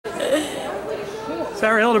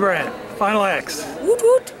Sarah Hildebrandt, Final X. Woot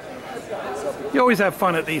woot. You always have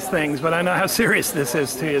fun at these things, but I know how serious this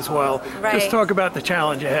is to you as well. Right. Just talk about the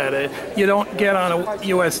challenge ahead. You don't get on a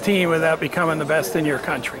U.S. team without becoming the best in your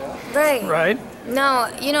country. Right. Right?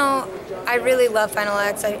 No, you know, I really love Final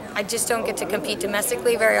X. I just don't get to compete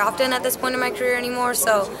domestically very often at this point in my career anymore,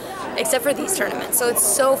 so except for these tournaments. So it's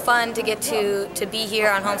so fun to get to be here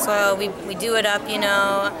on home soil. We do it up, you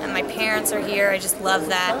know, and my parents are here. I just love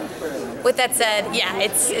that. With that said, yeah,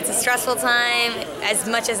 it's a stressful time as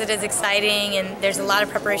much as it is exciting, and there's a lot of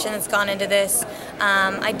preparation that's gone into this.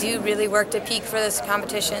 I do really work to peak for this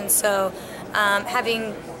competition, so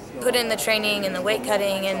having put in the training and the weight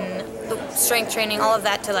cutting and the strength training, all of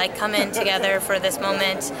that to like come in together for this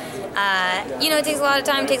moment. You know, it takes a lot of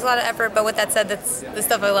time, it takes a lot of effort, but with that said, that's the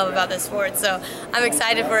stuff I love about this sport. So I'm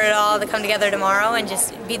excited for it all to come together tomorrow and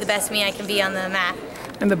just be the best me I can be on the mat.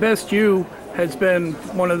 And the best you has been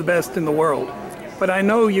one of the best in the world. But I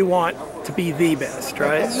know you want to be the best,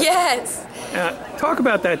 right? Yes. Talk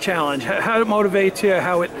about that challenge, how it motivates you,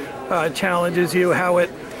 how it challenges you, how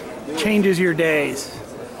it changes your days.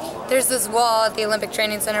 There's this wall at the Olympic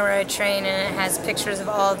Training Center where I train, and it has pictures of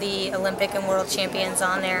all the Olympic and world champions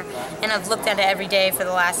on there. And I've looked at it every day for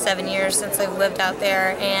the last 7 years since I've lived out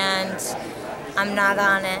there, and I'm not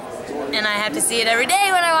on it. And I have to see it every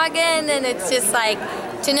day when I walk in, and it's just like,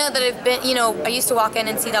 to know that I've been, you know, I used to walk in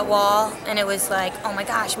and see that wall, and it was like, oh my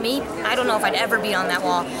gosh, me? I don't know if I'd ever be on that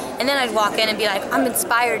wall. And then I'd walk in and be like, I'm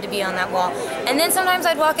inspired to be on that wall. And then sometimes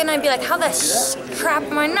I'd walk in and I'd be like, how the crap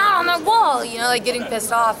am I not on that wall? You know, like getting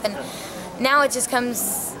pissed off. And now it just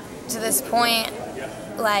comes to this point,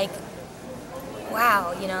 like,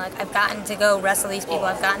 wow, you know, like I've gotten to go wrestle these people,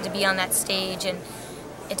 I've gotten to be on that stage, and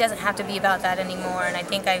it doesn't have to be about that anymore. And I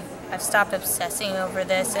think I've stopped obsessing over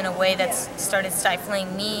this in a way that's started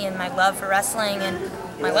stifling me and my love for wrestling and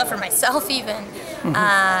my love for myself even.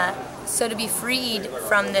 So to be freed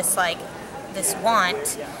from this, like, this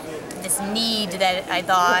want, this need that I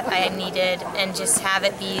thought I needed, and just have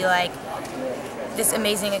it be like this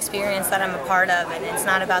amazing experience that I'm a part of, and it's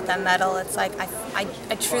not about that medal. It's like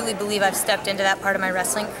I truly believe I've stepped into that part of my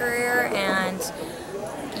wrestling career, and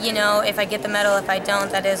you know, if I get the medal, if I don't,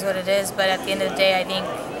 that is what it is. But at the end of the day, I think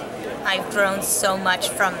I've grown so much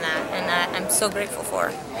from that, and that I'm so grateful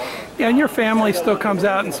for. Yeah, and your family still comes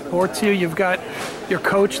out and supports you. You've got your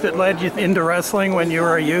coach that led you into wrestling when you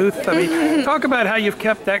were a youth. I mean, talk about how you've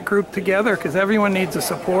kept that group together, because everyone needs a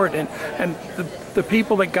support, and the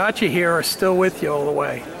people that got you here are still with you all the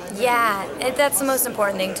way. Yeah, that's the most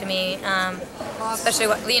important thing to me,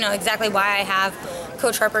 especially, you know, exactly why I have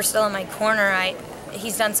Coach Harper still in my corner.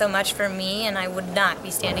 He's done so much for me, and I would not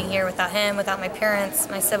be standing here without him, without my parents,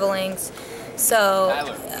 my siblings.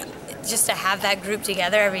 So just to have that group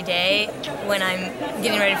together every day when I'm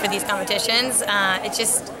getting ready for these competitions,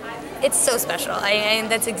 it's so special. And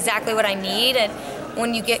that's exactly what I need. And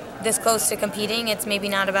when you get this close to competing, it's maybe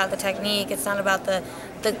not about the technique, it's not about the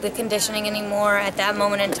conditioning anymore. At that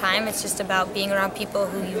moment in time, it's just about being around people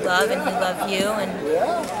who you love and who love you,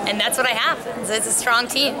 and that's what I have. It's a strong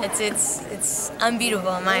team. It's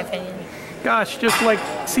unbeatable in my opinion. Gosh, just like,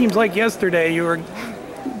 seems like yesterday you were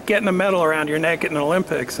getting a medal around your neck at an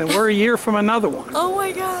Olympics, and we're a year from another one. Oh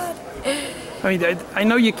my God. I mean, I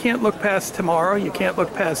know you can't look past tomorrow, you can't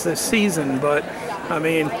look past this season, but I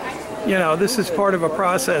mean, you know, this is part of a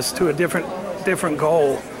process to a different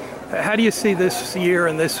goal. How do you see this year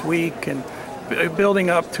and this week and building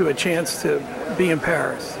up to a chance to be in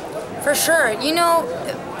Paris? For sure. You know,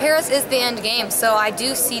 Paris is the end game, so I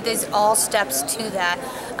do see these all steps to that.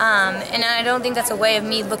 And I don't think that's a way of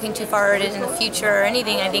me looking too far at it in the future or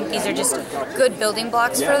anything. I think these are just good building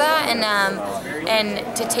blocks for that,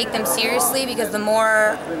 and to take them seriously, because the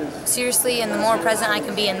more seriously and the more present I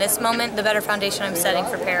can be in this moment, the better foundation I'm setting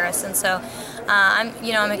for Paris. And so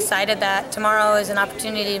I'm excited that tomorrow is an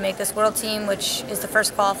opportunity to make this world team, which is the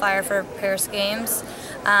first qualifier for Paris Games,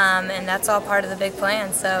 and that's all part of the big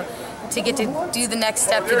plan. So to get to do the next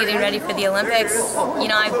step to getting ready for the Olympics, you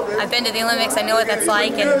know, I've been to the Olympics, I know what that's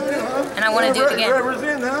like, and I want to do it again.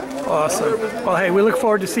 Awesome. Well, hey, we look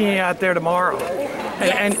forward to seeing you out there tomorrow.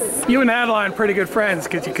 And you and Adeline are pretty good friends,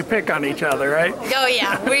 because you could pick on each other, right? Oh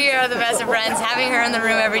yeah, we are the best of friends. Having her in the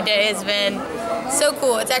room every day has been so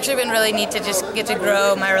cool. It's actually been really neat to just get to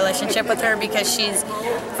grow my relationship with her, because she's,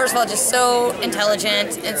 first of all, just so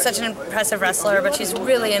intelligent and such an impressive wrestler, but she's a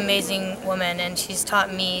really amazing woman, and she's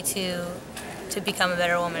taught me to become a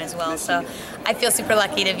better woman as well. So I feel super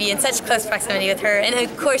lucky to be in such close proximity with her, and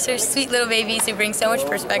of course her sweet little babies who bring so much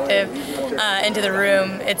perspective into the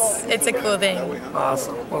room. It's a cool thing.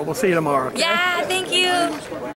 Awesome. Well, we'll see you tomorrow. Okay? Yeah, thank you.